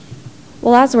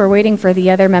Well, as we're waiting for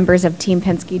the other members of Team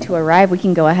Penske to arrive, we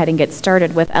can go ahead and get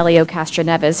started with Helio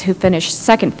Castroneves, who finished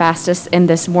second fastest in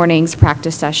this morning's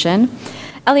practice session.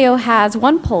 Helio has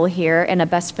one pole here and a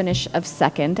best finish of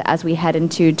second as we head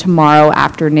into tomorrow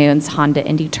afternoon's Honda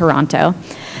Indy Toronto.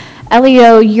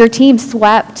 Helio, your team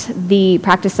swept the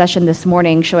practice session this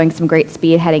morning, showing some great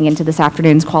speed heading into this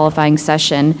afternoon's qualifying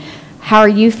session. How are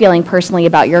you feeling personally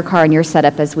about your car and your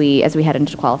setup as we head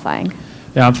into qualifying?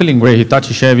 Yeah, I'm feeling great.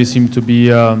 Hitachi Chevy seemed to be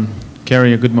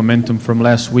carrying a good momentum from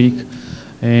last week,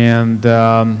 and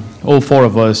all four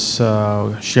of us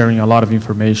sharing a lot of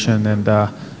information, and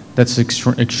that's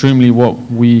extremely what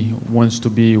we want to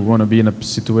be. We want to be in a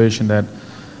situation that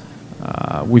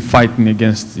we're fighting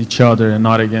against each other and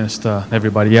not against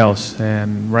everybody else.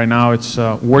 And right now it's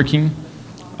working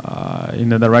in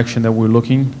the direction that we're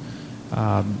looking.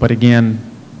 But again,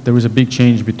 there was a big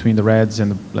change between the reds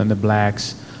and the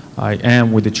blacks.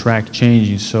 And with the track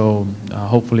changing, so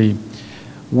hopefully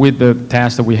with the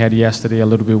task that we had yesterday, a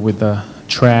little bit with the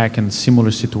track and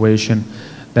similar situation,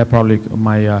 that probably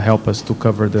might help us to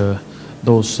cover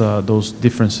those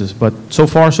differences. But so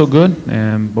far so good,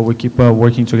 but we keep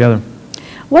working together.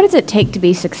 What does it take to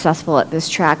be successful at this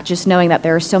track, just knowing that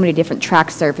there are so many different track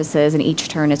surfaces and each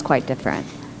turn is quite different?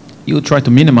 You try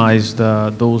to minimize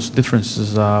those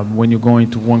differences when you're going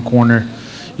to one corner.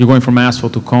 You're going from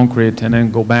asphalt to concrete and then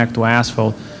go back to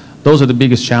asphalt. Those are the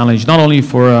biggest challenge, not only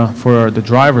for the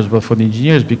drivers, but for the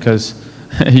engineers, because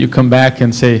you come back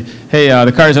and say, hey,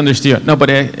 the car is understeer. No,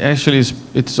 but actually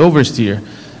it's oversteer.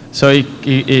 So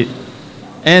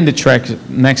and the track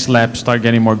next lap start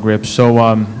getting more grip.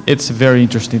 So it's very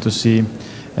interesting to see.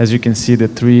 As you can see, the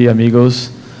three amigos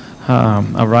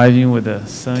arriving with the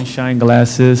sunshine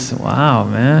glasses. Wow,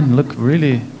 man, look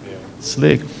really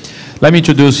slick. Let me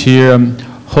introduce here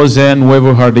Jose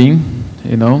Nuevo Jardín,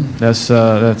 you know, that's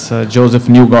Joseph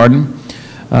Newgarden.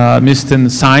 Mr.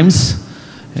 Symes,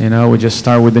 you know, we just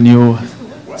start with the new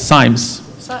Symes,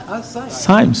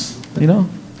 you know,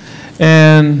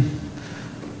 and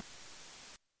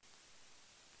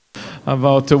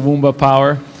about Toowoomba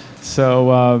Power.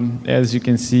 So as you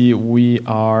can see, we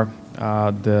are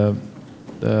the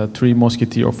three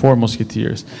musketeers or four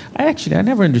musketeers. I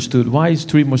never understood why is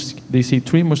they say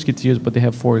three musketeers, but they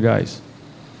have four guys.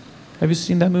 Have you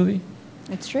seen that movie?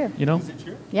 It's true. You know? Is it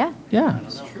true? Yeah. Yeah.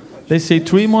 They say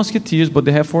three musketeers, but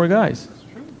they have four guys.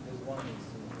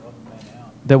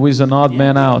 There was an odd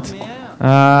man out.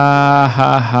 Ah,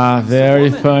 ha, ha.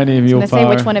 Very funny, I was going to say,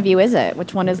 Power. which one of you is it?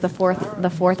 Which one is the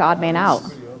fourth odd man out?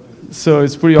 So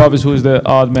it's pretty obvious who's the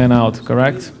odd man out,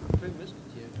 correct?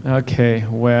 Okay,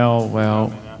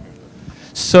 well.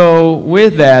 So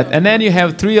with that, and then you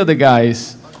have three other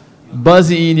guys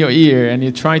buzzing in your ear, and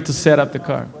you're trying to set up the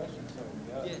car.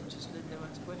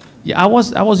 Yeah, I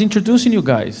was introducing you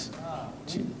guys.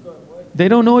 They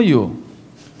don't know you.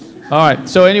 All right.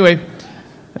 So anyway,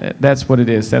 that's what it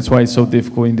is. That's why it's so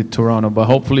difficult in the Toronto. But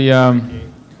hopefully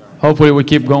we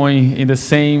keep going in the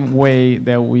same way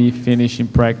that we finish in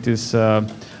practice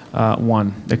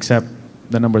one, except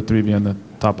the number 3 being on the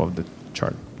top of the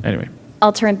chart. Anyway.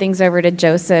 I'll turn things over to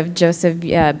Joseph. Joseph,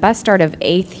 best start of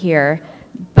 8th here,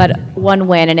 but one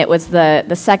win, and it was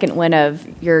the second win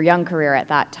of your young career at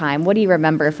that time. What do you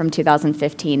remember from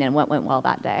 2015 and what went well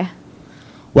that day?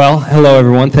 Well, hello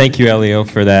everyone. Thank you, Helio,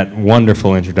 for that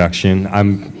wonderful introduction.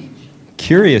 I'm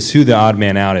curious who the odd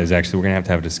man out is. Actually, we're gonna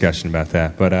have a discussion about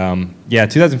that. But yeah,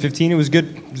 2015 it was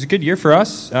good. It was a good year for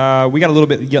us. We got a little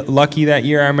bit lucky that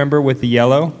year, I remember, with the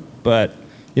yellow, but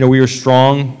you know, we were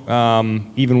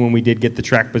strong even when we did get the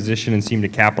track position and seemed to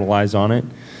capitalize on it.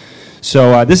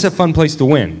 So this is a fun place to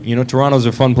win. You know, Toronto's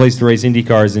a fun place to race Indy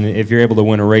cars, and if you're able to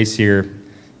win a race here,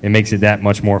 it makes it that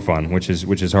much more fun, which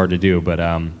is hard to do. But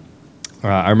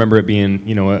I remember it being,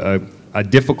 you know, a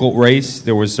difficult race.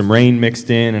 There was some rain mixed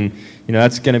in, and you know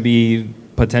that's going to be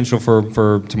potential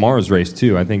for tomorrow's race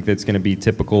too. I think that's going to be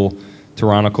typical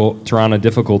Toronto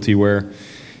difficulty where,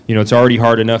 you know, it's already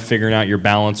hard enough figuring out your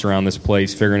balance around this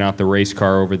place, figuring out the race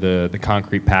car over the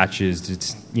concrete patches.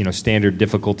 It's, you know, standard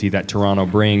difficulty that Toronto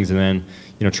brings, and then,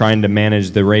 you know, trying to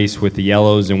manage the race with the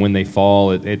yellows and when they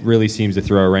fall, it really seems to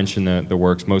throw a wrench in the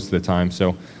works most of the time.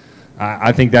 So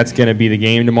I think that's going to be the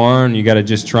game tomorrow, and you got to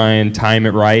just try and time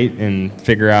it right and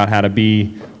figure out how to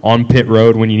be on pit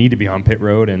road when you need to be on pit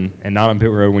road and not on pit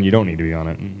road when you don't need to be on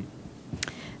it.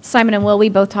 Simon and Will, we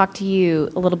both talked to you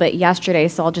a little bit yesterday,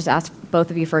 so I'll just ask both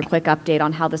of you for a quick update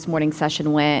on how this morning's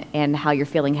session went and how you're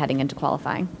feeling heading into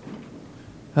qualifying.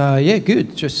 Yeah,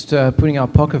 good. Just putting our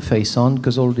poker face on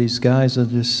because all these guys are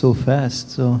just so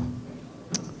fast. So,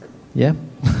 yeah,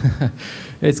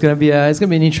 it's gonna be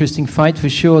an interesting fight for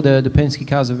sure. The Penske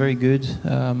cars are very good.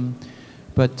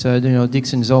 But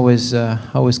Dixon's always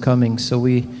coming. So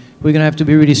we're gonna have to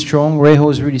be really strong.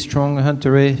 Rejo's really strong.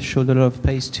 Hunter Ray showed a lot of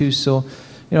pace too. So,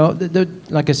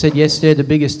 like I said yesterday, the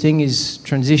biggest thing is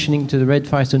transitioning to the red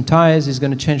Firestone tires is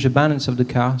going to change the balance of the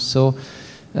car. So,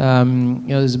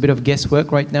 there's a bit of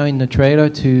guesswork right now in the trailer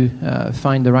to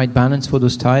find the right balance for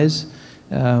those tires.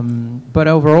 But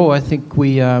overall, I think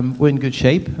we're in good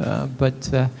shape.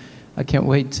 But I can't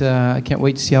wait. I can't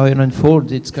wait to see how it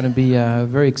unfolds. It's going to be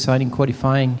very exciting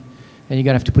qualifying, and you're going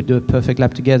to have to put the perfect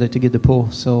lap together to get the pole.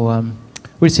 So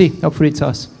we'll see. Hopefully, it's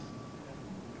us.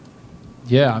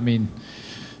 Yeah, I mean,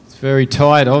 it's very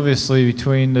tight, obviously,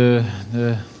 between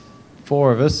the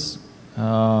four of us,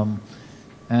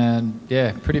 and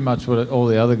yeah, pretty much what all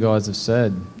the other guys have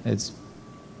said. It's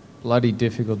bloody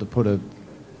difficult to put a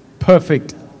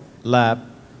perfect lap.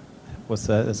 What's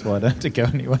that? That's why I don't have to go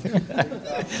anyway.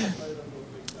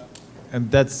 And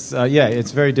that's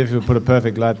it's very difficult to put a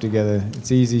perfect lap together.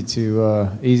 It's easy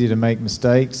to make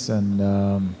mistakes,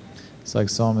 and it's like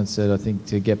Simon said. I think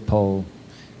to get pole,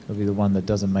 it'll be the one that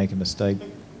doesn't make a mistake.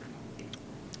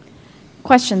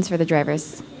 Questions for the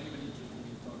drivers?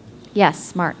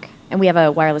 Yes, Mark, and we have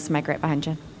a wireless mic right behind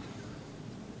you.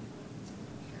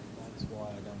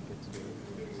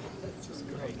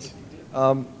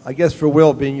 I guess for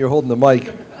Will, being you're holding the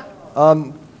mic,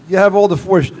 you have all the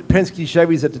four Penske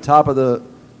Chevys at the top of the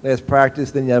last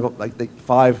practice. Then you have like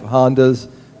 5 Hondas,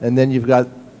 and then you've got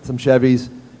some Chevys.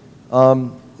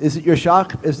 Is it your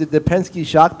shock? Is it the Penske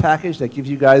shock package that gives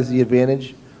you guys the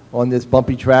advantage on this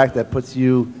bumpy track that puts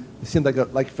you? It seems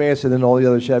like faster than all the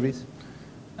other Chevys.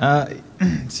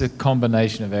 It's a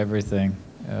combination of everything.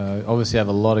 Obviously, have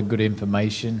a lot of good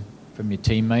information from your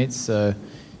teammates. So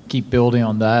keep building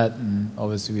on that, and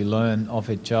obviously we learn off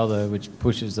each other, which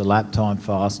pushes the lap time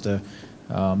faster.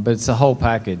 But it's a whole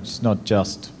package. It's not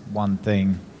just one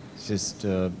thing. It's just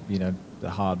the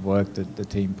hard work that the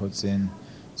team puts in.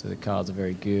 So the cars are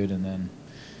very good, and then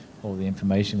all the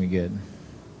information we get.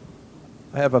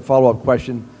 I have a follow-up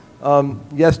question.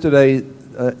 Yesterday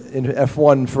in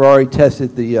F1, Ferrari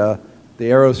tested the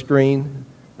aero screen,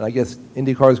 and I guess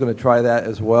IndyCar is going to try that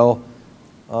as well.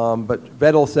 But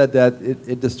Vettel said that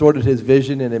it distorted his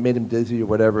vision and it made him dizzy or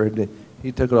whatever, and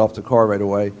he took it off the car right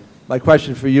away. My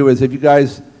question for you is, have you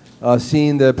guys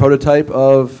seen the prototype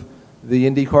of the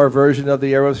IndyCar version of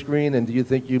the aero screen, and do you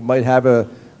think you might have a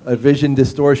vision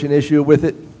distortion issue with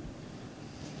it?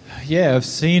 Yeah, I've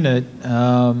seen it.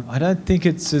 I don't think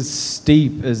it's as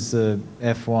steep as the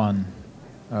F1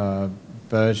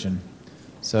 version.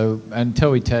 So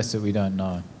until we test it, we don't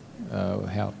know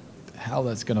how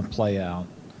that's going to play out.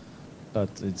 But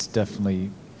it's definitely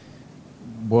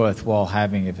worthwhile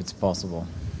having if it's possible.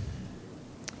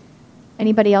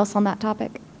 Anybody else on that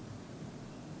topic?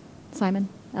 Simon,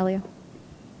 Elio?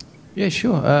 Yeah,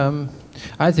 sure.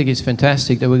 I think it's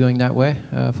fantastic that we're going that way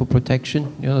for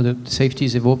protection. The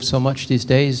safety's evolved so much these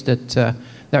days that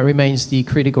that remains the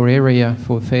critical area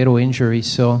for fatal injury.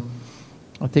 So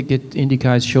I think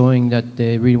IndyCar is showing that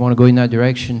they really want to go in that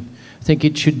direction. I think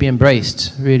it should be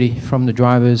embraced, really, from the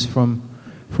drivers, from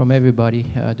everybody.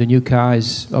 The new car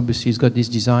is obviously it's got this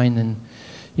design, and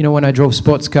when I drove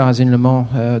sports cars in Le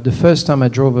Mans, the first time I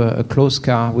drove a close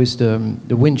car with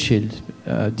the windshield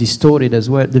distorted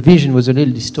as well. The vision was a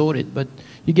little distorted, but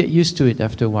you get used to it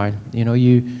after a while.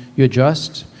 You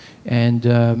adjust, and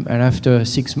after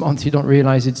 6 months, you don't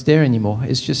realize it's there anymore.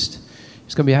 It's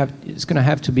going to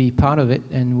have to be part of it,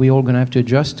 and we're all going to have to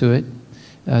adjust to it.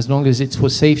 As long as it's for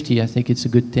safety, I think it's a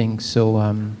good thing. So,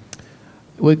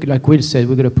 like Will said,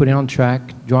 we're going to put it on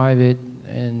track, drive it,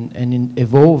 and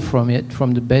evolve from it,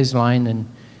 from the baseline,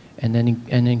 and then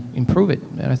improve it.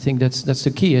 And I think that's the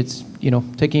key. It's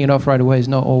taking it off right away is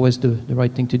not always the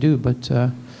right thing to do, but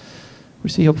we'll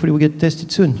see. Hopefully, we get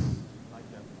tested soon. No,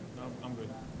 I'm good.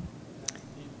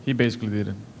 He basically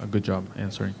did a good job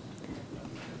answering.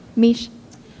 Mish?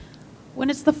 When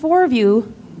it's the four of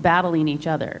you battling each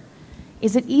other,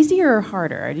 is it easier or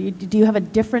harder? Do you have a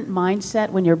different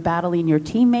mindset when you're battling your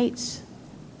teammates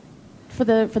for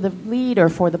the lead or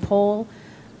for the pole?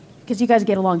 Because you guys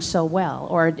get along so well.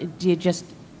 Or do you just,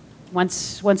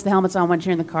 once the helmet's on, once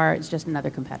you're in the car, it's just another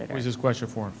competitor? What is this question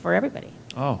for? For everybody.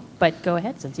 Oh. But go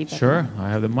ahead, since you've Sure, I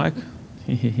have the mic.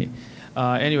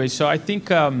 Anyway, so I think,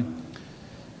 to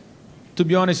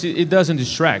be honest, it doesn't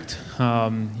distract.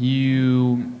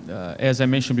 As I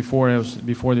mentioned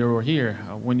before they were here,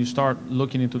 when you start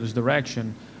looking into this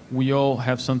direction, we all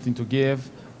have something to give,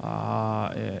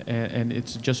 and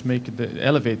it's just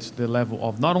elevates the level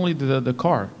of not only the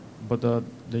car, but the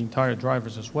entire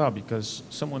drivers as well. Because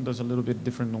someone does a little bit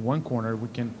different in one corner, we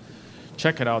can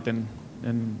check it out and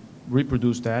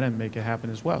reproduce that and make it happen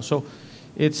as well. So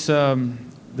it's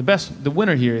the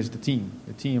winner here is the team.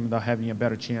 The team that having a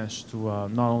better chance to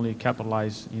not only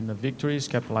capitalize in the victories,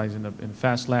 capitalize in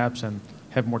fast laps, and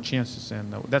have more chances.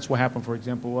 And that's what happened, for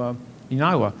example, in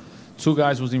Iowa. 2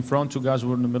 guys was in front, 2 guys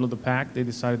were in the middle of the pack. They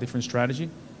decided a different strategy.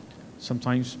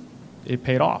 Sometimes it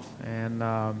paid off. And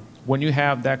when you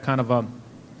have that kind of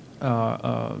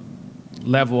a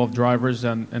level of drivers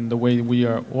and the way we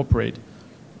operate,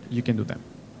 you can do that.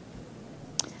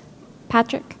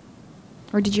 Patrick?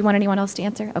 Or did you want anyone else to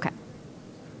answer? Okay.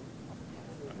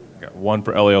 Got one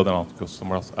for Elio, then I'll go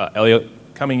somewhere else. Elio,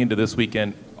 coming into this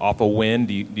weekend off a win,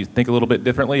 do you think a little bit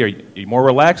differently? Are you more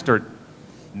relaxed or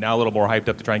now a little more hyped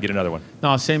up to try and get another one?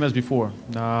 No, same as before.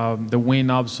 The win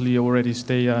obviously already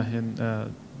stay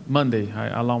in Monday.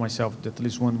 I allow myself at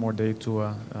least one more day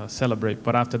to celebrate.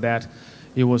 But after that,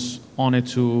 it was on it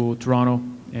to Toronto.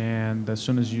 And as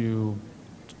soon as you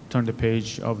turn the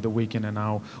page of the weekend, and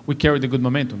now we carry the good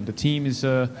momentum. The team is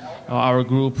our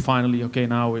group finally. Okay,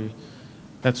 now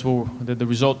that's the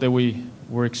result that we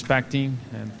were expecting,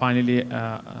 and finally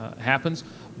happens.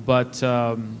 But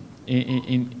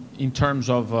in terms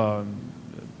of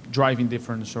driving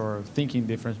difference or thinking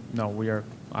difference, no,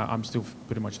 I'm still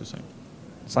pretty much the same.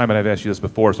 Simon, I've asked you this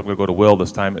before, so I'm going to go to Will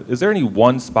this time. Is there any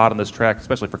one spot on this track,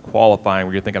 especially for qualifying,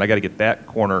 where you're thinking, I got to get that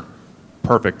corner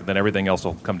perfect, and then everything else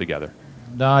will come together?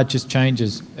 No, it just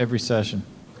changes every session.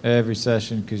 Every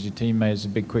session, because your teammates are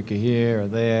a bit quicker here or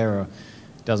there, or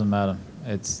it doesn't matter.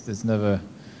 There's never,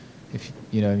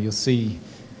 you'll see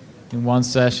in one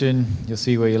session, you'll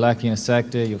see where you're lacking in a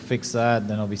sector, you'll fix that,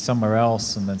 then it'll be somewhere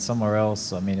else, and then somewhere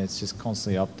else. I mean, it's just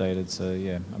constantly updated. So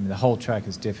yeah, I mean, the whole track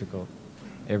is difficult.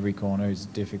 Every corner is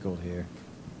difficult here.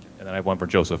 And then I have one for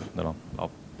Joseph, then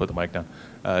I'll put the mic down.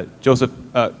 Joseph,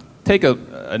 take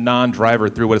a non-driver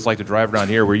through what it's like to drive around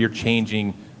here where you're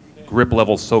changing grip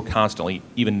levels so constantly,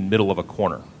 even middle of a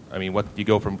corner. I mean, what you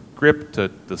go from grip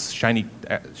to the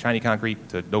shiny concrete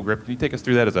to no grip. Can you take us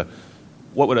through that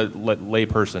what would a lay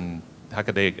person, how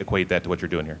could they equate that to what you're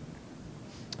doing here?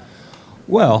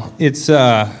 Well, it's,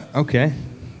 okay.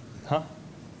 Huh?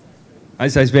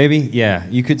 Ice Ice Baby? Yeah,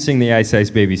 you could sing the Ice Ice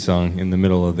Baby song in the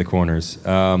middle of the corners.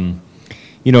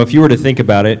 If you were to think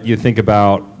about it, you think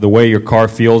about the way your car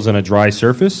feels on a dry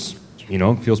surface.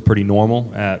 It feels pretty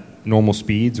normal at normal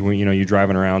speeds when, you're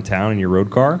driving around town in your road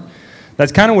car.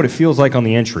 That's kind of what it feels like on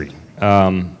the entry.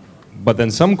 But then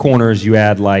some corners you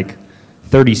add like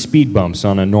 30 speed bumps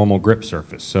on a normal grip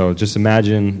surface. So just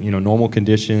imagine, normal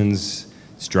conditions,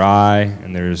 it's dry,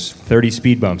 and there's 30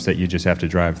 speed bumps that you just have to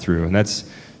drive through. And that's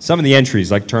some of the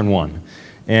entries, like turn 1.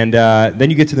 And then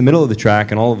you get to the middle of the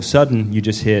track, and all of a sudden, you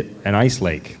just hit an ice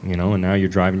lake, and now you're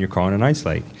driving your car in an ice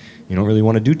lake. You don't really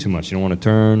want to do too much. You don't want to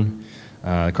turn.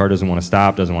 The car doesn't want to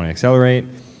stop, doesn't want to accelerate.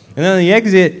 And then on the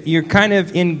exit, you're kind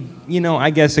of in, I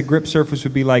guess a grip surface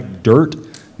would be like dirt.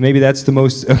 Maybe that's the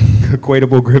most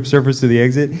equatable grip surface to the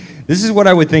exit. This is what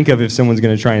I would think of if someone's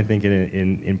going to try and think it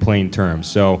in plain terms.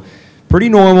 So pretty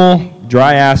normal,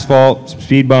 dry asphalt, some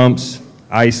speed bumps,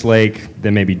 ice lake,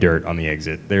 then maybe dirt on the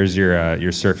exit. There's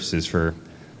your surfaces for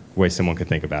the way someone could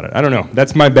think about it. I don't know.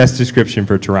 That's my best description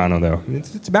for Toronto, though.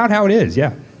 It's about how it is,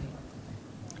 yeah.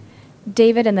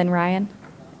 David and then Ryan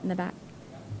in the back.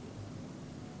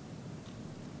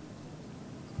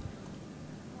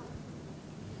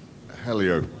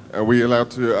 Helio, are we allowed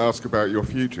to ask about your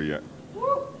future yet?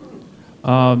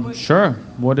 Sure.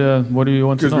 What do you want to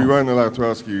know? Because we weren't allowed to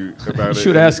ask you about you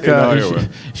should it ask, in Iowa. You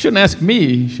shouldn't ask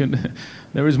me.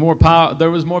 There was more power.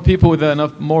 There was more people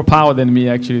with more power than me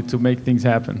actually to make things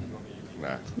happen.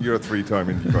 Nah, you're a 3-time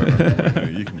IndyCar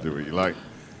driver. You can do what you like,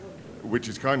 which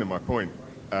is kind of my point.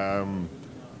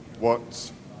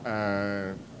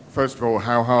 First of all,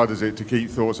 how hard is it to keep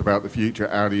thoughts about the future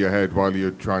out of your head while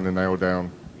you're trying to nail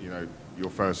down, your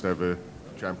first ever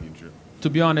championship? To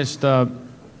be honest,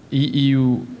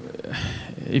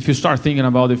 if you start thinking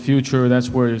about the future, that's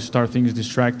where you start things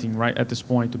distracting. Right at this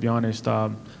point, to be honest,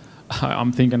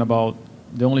 I'm thinking about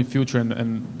the only future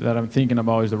and that I'm thinking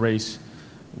about is the race,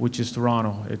 which is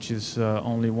Toronto, which is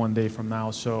only one day from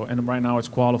now. So, and right now it's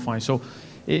qualifying. So,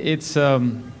 it's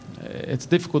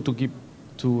difficult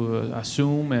to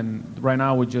assume. And right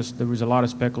now there is a lot of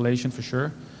speculation for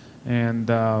sure, and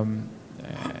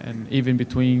even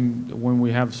between when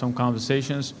we have some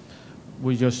conversations,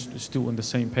 we just still on the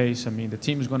same pace. I mean, the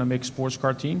team is going to make sports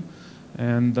car team,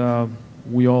 and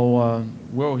we're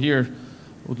all here.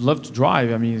 Would love to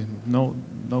drive. I mean, no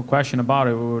question about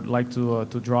it. We would like to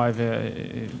drive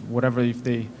whatever if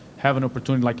they have an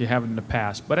opportunity like they have in the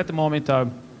past. But at the moment,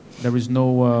 there is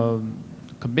no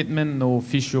commitment, no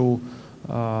official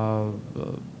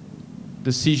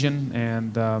decision,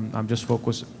 and I'm just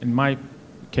focused in my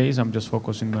case. I'm just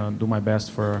focusing on do my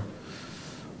best for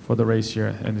the race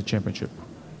here and the championship.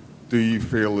 Do you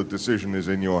feel the decision is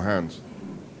in your hands?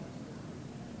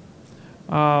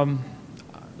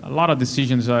 A lot of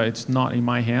decisions, it's not in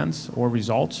my hands or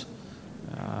results.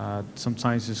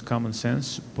 Sometimes it's common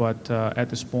sense, but at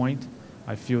this point,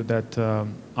 I feel that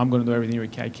I'm going to do everything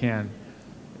I can.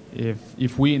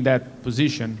 If we in that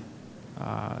position,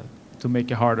 to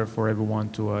make it harder for everyone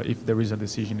to, if there is a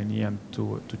decision in the end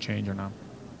to change or not.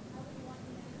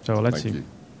 So let's Thank see. you.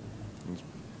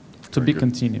 To Very be good.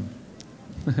 continued.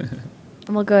 And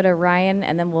we'll go to Ryan,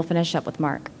 and then we'll finish up with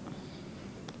Mark.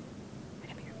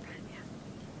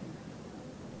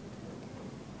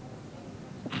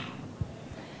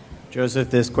 Joseph,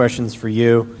 this question's for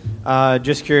you.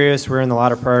 Just curious, we're in the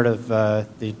latter part of the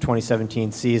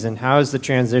 2017 season. How has the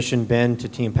transition been to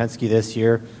Team Penske this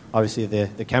year? Obviously,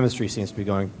 the chemistry seems to be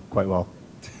going quite well.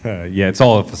 Yeah, it's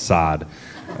all a facade.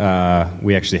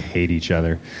 We actually hate each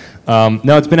other.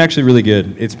 No, it's been actually really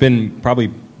good. It's been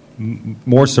probably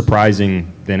more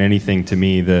surprising than anything to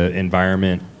me, the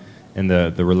environment and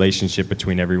the relationship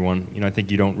between everyone. You know, I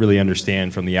think you don't really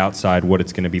understand from the outside what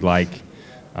it's going to be like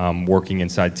working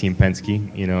inside Team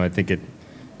Penske. You know, I think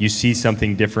you see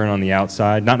something different on the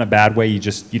outside, not in a bad way.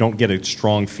 You don't get a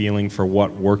strong feeling for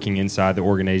what working inside the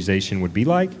organization would be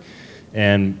like.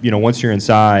 And you know, once you're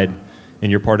inside and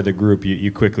you're part of the group,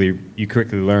 you quickly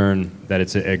learn that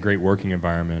it's a great working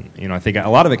environment. You know, I think a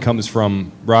lot of it comes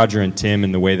from Roger and Tim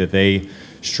and the way that they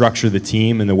structure the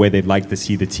team and the way they'd like to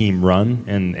see the team run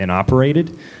and operated.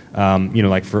 You know,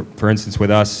 like for instance with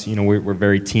us, you know, we're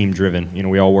very team driven. You know,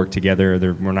 we all work together.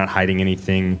 We're not hiding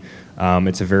anything.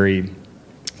 It's a very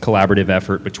collaborative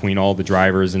effort between all the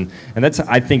drivers, and that's,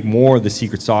 I think, more the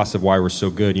secret sauce of why we're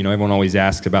so good. You know, everyone always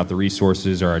asks about the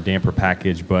resources or our damper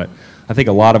package, but I think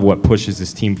a lot of what pushes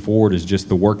this team forward is just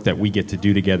the work that we get to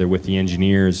do together with the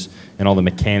engineers and all the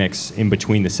mechanics in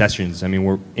between the sessions. I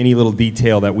mean, any little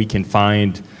detail that we can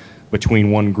find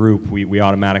between one group, we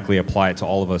automatically apply it to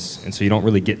all of us, and so you don't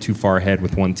really get too far ahead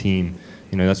with one team.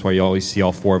 You know, that's why you always see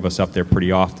all four of us up there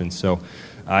pretty often. So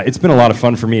it's been a lot of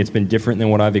fun for me. It's been different than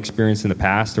what I've experienced in the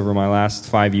past over my last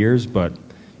 5 years, but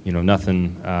you know,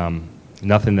 nothing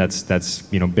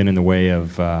that's you know, been in the way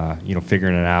of you know,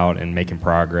 figuring it out and making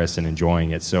progress and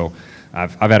enjoying it. So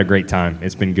I've had a great time.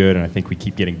 It's been good, and I think we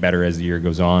keep getting better as the year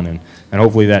goes on, and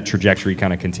hopefully that trajectory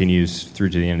kind of continues through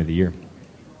to the end of the year.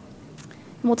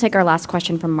 And we'll take our last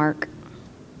question from Mark.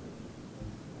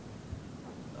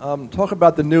 Talk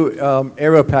about the new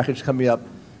aero package coming up.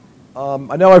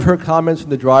 I know I've heard comments from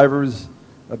the drivers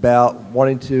about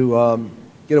wanting to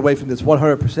get away from this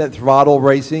 100% throttle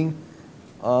racing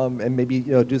and maybe,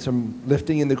 you know, do some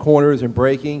lifting in the corners and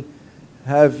braking.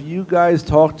 Have you guys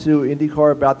talked to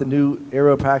IndyCar about the new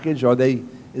aero package?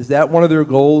 Is that one of their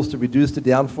goals, to reduce the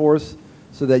downforce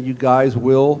so that you guys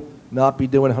will not be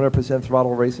doing 100%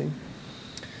 throttle racing?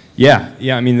 Yeah.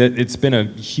 I mean, it's been a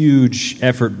huge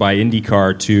effort by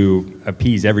IndyCar to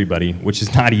appease everybody, which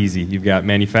is not easy. You've got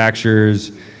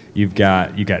manufacturers, you've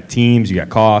got teams, you got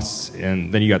costs,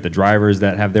 and then you got the drivers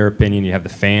that have their opinion. You have the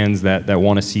fans that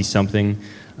want to see something.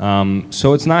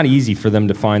 So it's not easy for them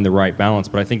to find the right balance.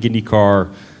 But I think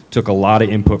IndyCar took a lot of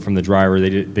input from the driver.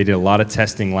 They did a lot of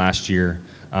testing last year.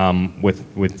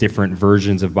 With different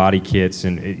versions of body kits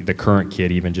and the current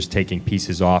kit, even just taking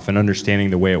pieces off and understanding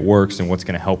the way it works and what's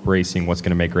going to help racing, what's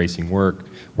going to make racing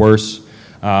worse.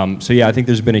 So yeah, I think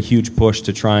there's been a huge push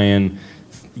to try and,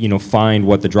 you know, find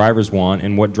what the drivers want,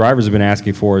 and what drivers have been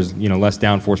asking for is, you know, less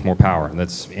downforce, more power.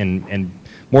 That's and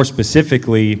more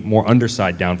specifically, more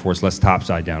underside downforce, less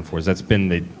topside downforce. That's been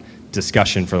the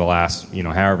discussion for the last, you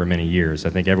know, however many years. I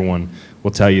think everyone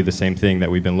will tell you the same thing,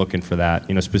 that we've been looking for that.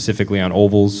 You know, specifically on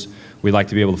ovals, we like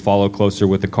to be able to follow closer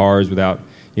with the cars without,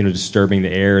 you know, disturbing the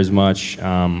air as much.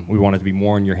 We want it to be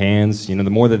more in your hands. You know, the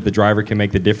more that the driver can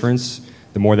make the difference,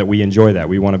 the more that we enjoy that.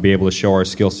 We want to be able to show our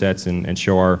skill sets and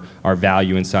show our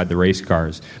value inside the race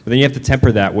cars. But then you have to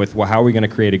temper that with, well, how are we going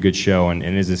to create a good show, and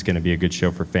is this going to be a good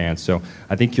show for fans? So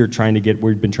I think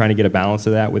we've been trying to get a balance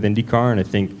of that with IndyCar, and I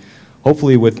think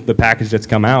hopefully with the package that's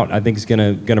come out, I think it's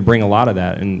going to bring a lot of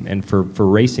that. And for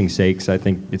racing sakes, I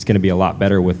think it's going to be a lot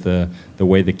better with the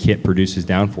way the kit produces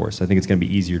downforce. I think it's going to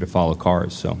be easier to follow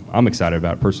cars. So I'm excited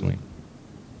about it personally.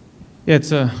 Yeah,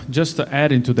 it's just to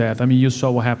add into that. I mean, you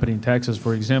saw what happened in Texas,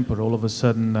 for example. All of a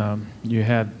sudden, you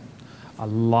had a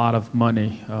lot of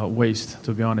money waste,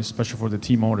 to be honest, especially for the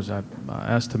team owners. I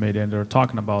estimated, and they're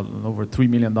talking about over $3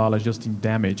 million just in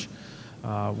damage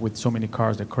with so many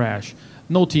cars that crash.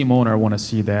 No team owner want to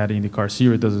see that. IndyCar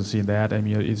Series doesn't see that. I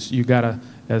mean, you gotta,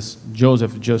 as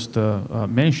Joseph just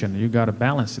mentioned, you gotta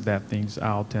balance that things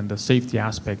out, and the safety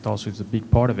aspect also is a big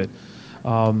part of it.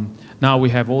 Now we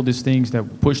have all these things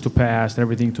that push to pass,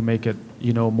 everything to make it,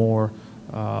 more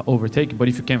overtaken. But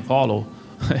if you can't follow,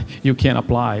 you can't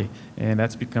apply, and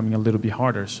that's becoming a little bit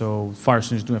harder. So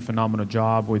Firestone is doing a phenomenal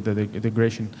job with the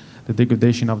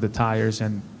degradation of the tires,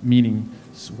 and meaning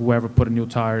whoever put in new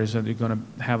tires, they're going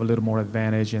to have a little more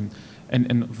advantage, and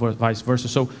vice versa.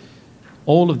 So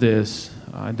all of this,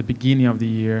 at the beginning of the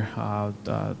year,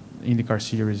 the IndyCar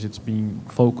Series, it's being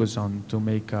focused on to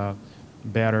make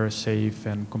better, safe,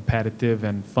 and competitive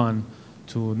and fun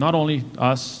to not only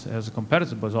us as a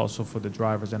competitor, but also for the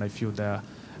drivers. And I feel that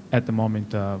at the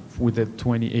moment, with the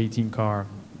 2018 car,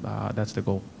 that's the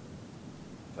goal.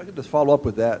 If I could just follow up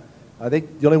with that, I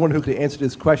think the only one who could answer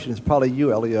this question is probably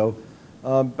you, Elio.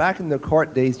 Back in the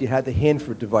kart days, you had the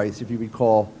Hanford device, if you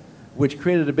recall, which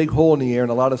created a big hole in the air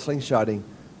and a lot of slingshotting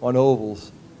on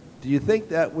ovals. Do you think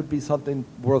that would be something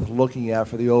worth looking at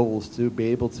for the ovals to be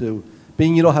able to,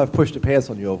 being you don't have push to pass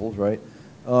on the ovals, right,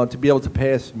 to be able to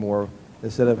pass more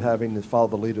instead of having to follow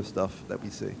the leader stuff that we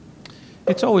see?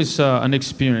 It's always an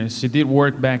experience. It did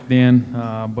work back then,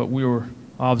 but we were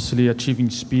obviously achieving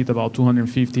speed about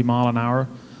 250 mile an hour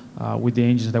with the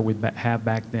engines that we have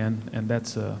back then, and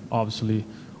that's obviously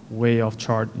way off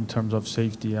chart in terms of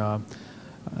safety.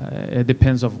 It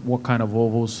depends of what kind of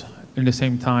ovals. In the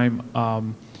same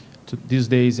time, these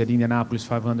days at Indianapolis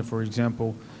 500, for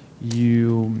example,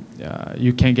 you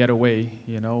can't get away.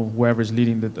 Whoever's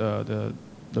leading the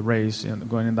race and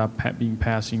going to end up being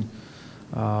passing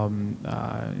in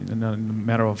a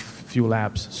matter of few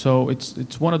laps. So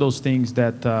it's one of those things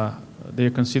that they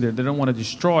consider. They don't want to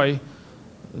destroy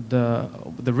the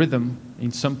rhythm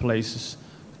in some places,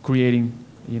 creating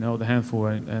the handful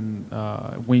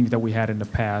and wings that we had in the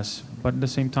past. But at the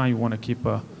same time, you want to keep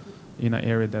in an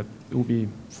area that will be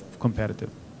competitive.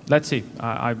 Let's see.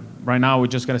 Right now, we're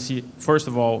just going to see. First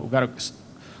of all, we got to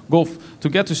go to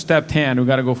get to step 10. We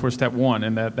got to go for step 1,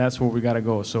 and that's where we got to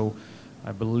go. So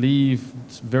I believe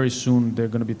very soon they're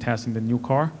going to be testing the new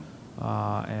car,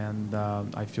 and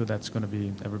I feel that's going to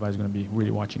be, everybody's going to be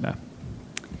really watching that.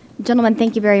 Gentlemen,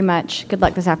 thank you very much. Good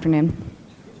luck this afternoon.